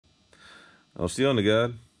I'll see you on the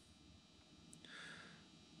guide.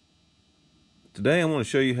 Today I'm going to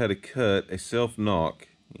show you how to cut a self knock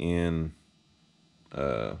in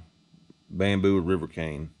bamboo or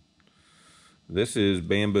Rivercane. This is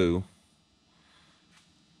bamboo.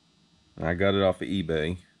 I got it off of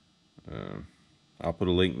eBay. I'll put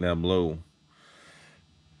a link down below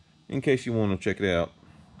in case you want to check it out.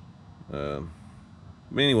 But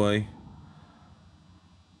anyway,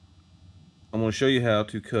 I'm going to show you how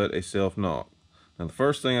to cut a self knock. Now the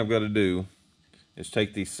first thing I've got to do is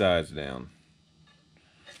take these sides down.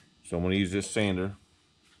 So I'm going to use this sander.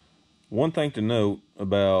 One thing to note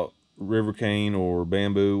about Rivercane or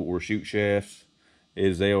bamboo or shoot shafts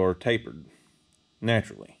is they are tapered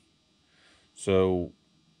naturally. So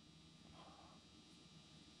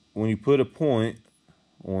when you put a point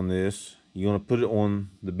on this, you want to put it on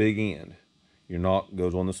the big end. Your knock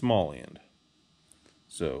goes on the small end.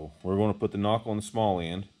 So we're going to put the knock on the small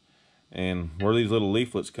end, and where these little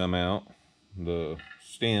leaflets come out, the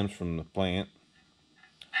stems from the plant,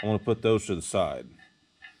 I want to put those to the side.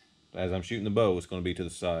 As I'm shooting the bow, it's going to be to the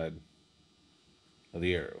side of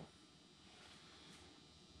the arrow.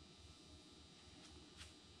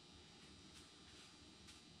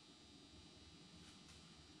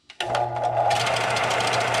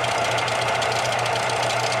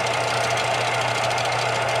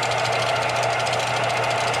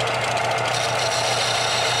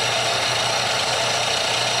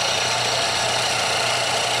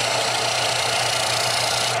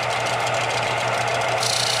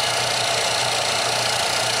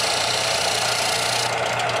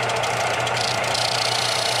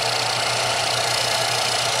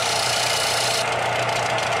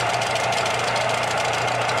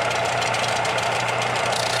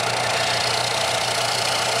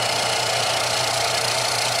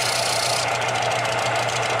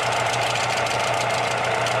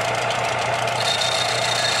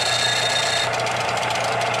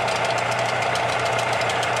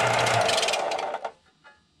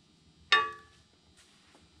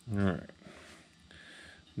 Alright,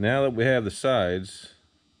 now that we have the sides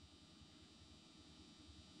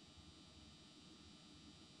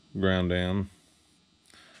ground down,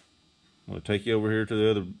 I'm going to take you over here to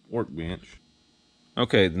the other workbench.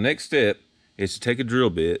 Okay, the next step is to take a drill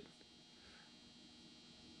bit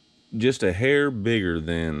just a hair bigger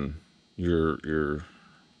than your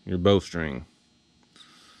bowstring.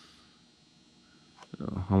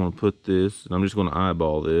 So I'm going to put this, and I'm just going to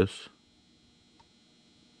eyeball this.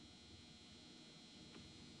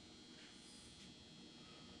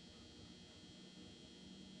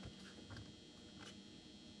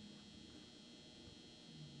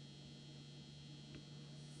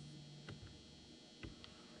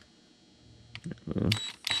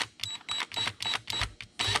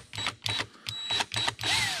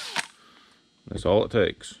 That's all it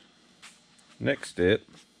takes. Next step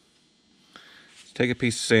is take a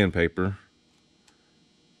piece of sandpaper.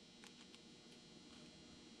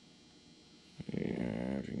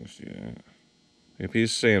 Yeah, if you can see that. Take a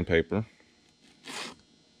piece of sandpaper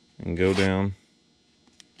and go down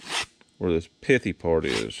where this pithy part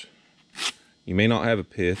is. You may not have a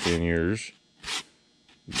pith in yours,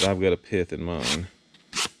 but I've got a pith in mine.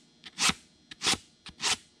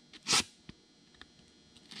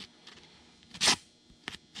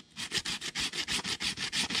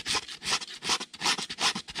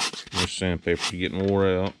 This sandpaper getting wore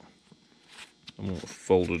out. I'm going to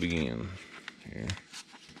fold it again here.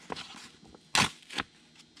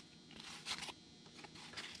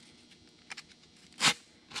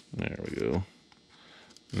 There we go.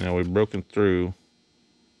 Now we've broken through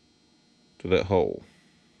to that hole.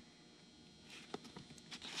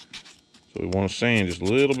 So we want to sand just a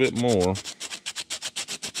little bit more.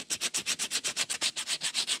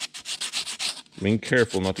 Being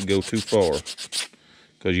careful not to go too far,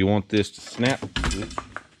 because you want this to snap.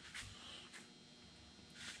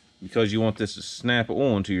 Because you want this to snap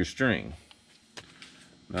onto your string.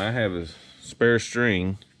 Now I have a spare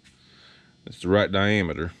string that's the right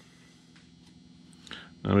diameter.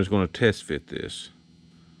 I'm just going to test fit this.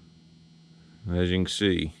 As you can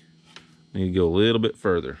see, I need to go a little bit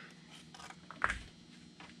further.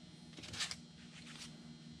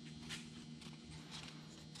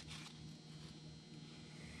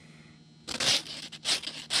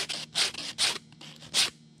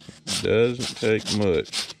 Doesn't take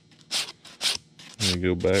much. I'm going to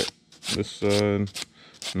go back this side, and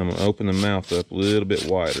I'm going to open the mouth up a little bit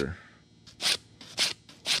wider.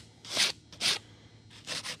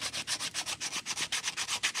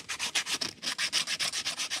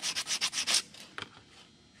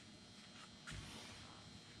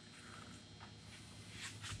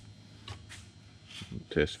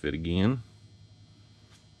 Test fit again.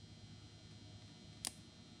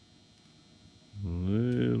 A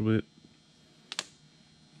little bit.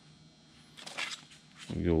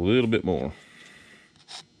 Go a little bit more.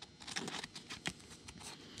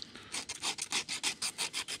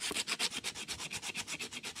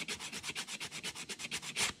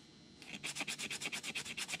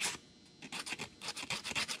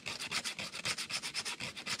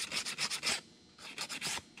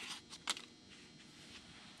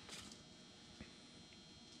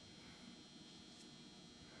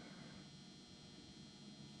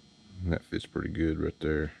 That fits pretty good right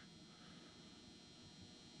there.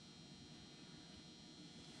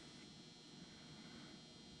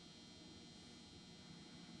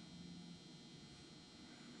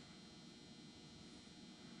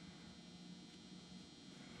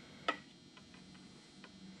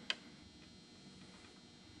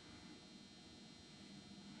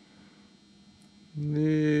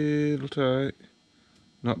 Little tight.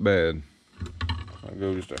 Not bad. I'll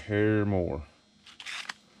go just a hair more.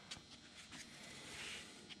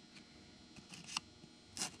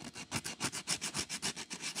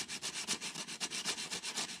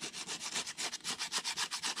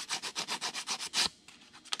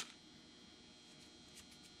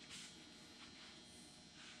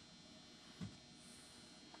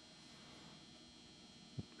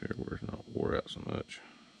 There where it's not wore out so much.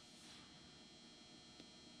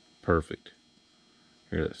 Perfect.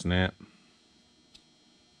 Hear that snap?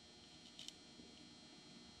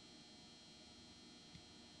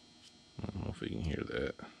 I don't know if you can hear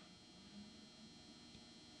that.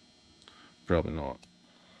 Probably not.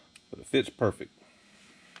 But it fits perfect.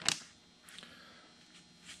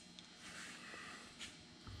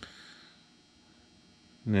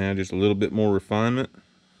 Now just a little bit more refinement.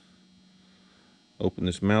 Open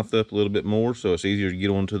this mouth up a little bit more so it's easier to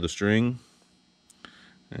get onto the string.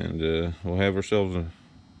 And we'll have ourselves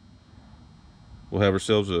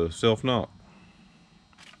a self knock.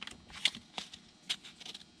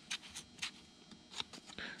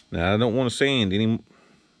 Now I don't want to sand any.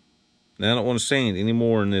 Now I don't want to sand any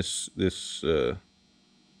more in this the,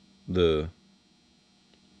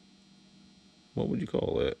 what would you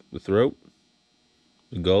call that? The throat?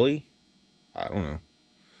 The gully? I don't know.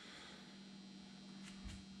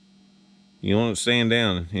 You don't want to sand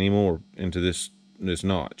down anymore into this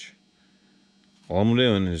notch. All I'm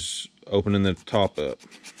doing is opening the top up.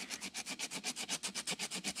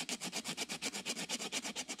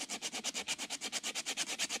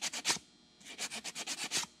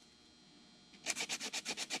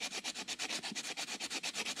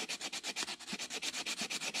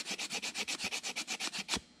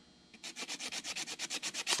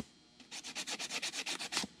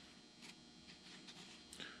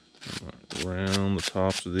 Round the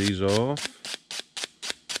tops of these off.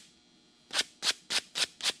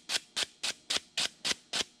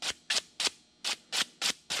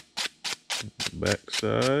 Back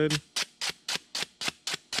side.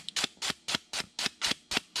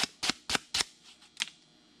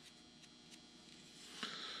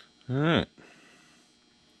 All right.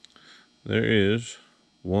 There is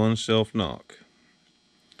one self knock.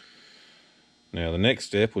 Now the next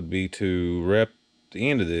step would be to wrap the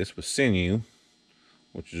end of this with sinew,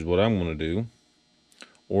 which is what I'm going to do.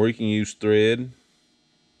 Or you can use thread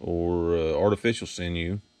or artificial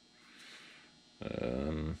sinew.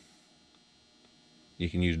 You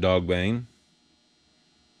can use dog bane.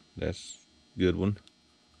 That's a good one.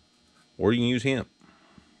 Or you can use hemp.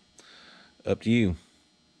 Up to you.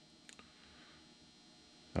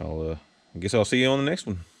 I guess I'll see you on the next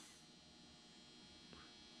one.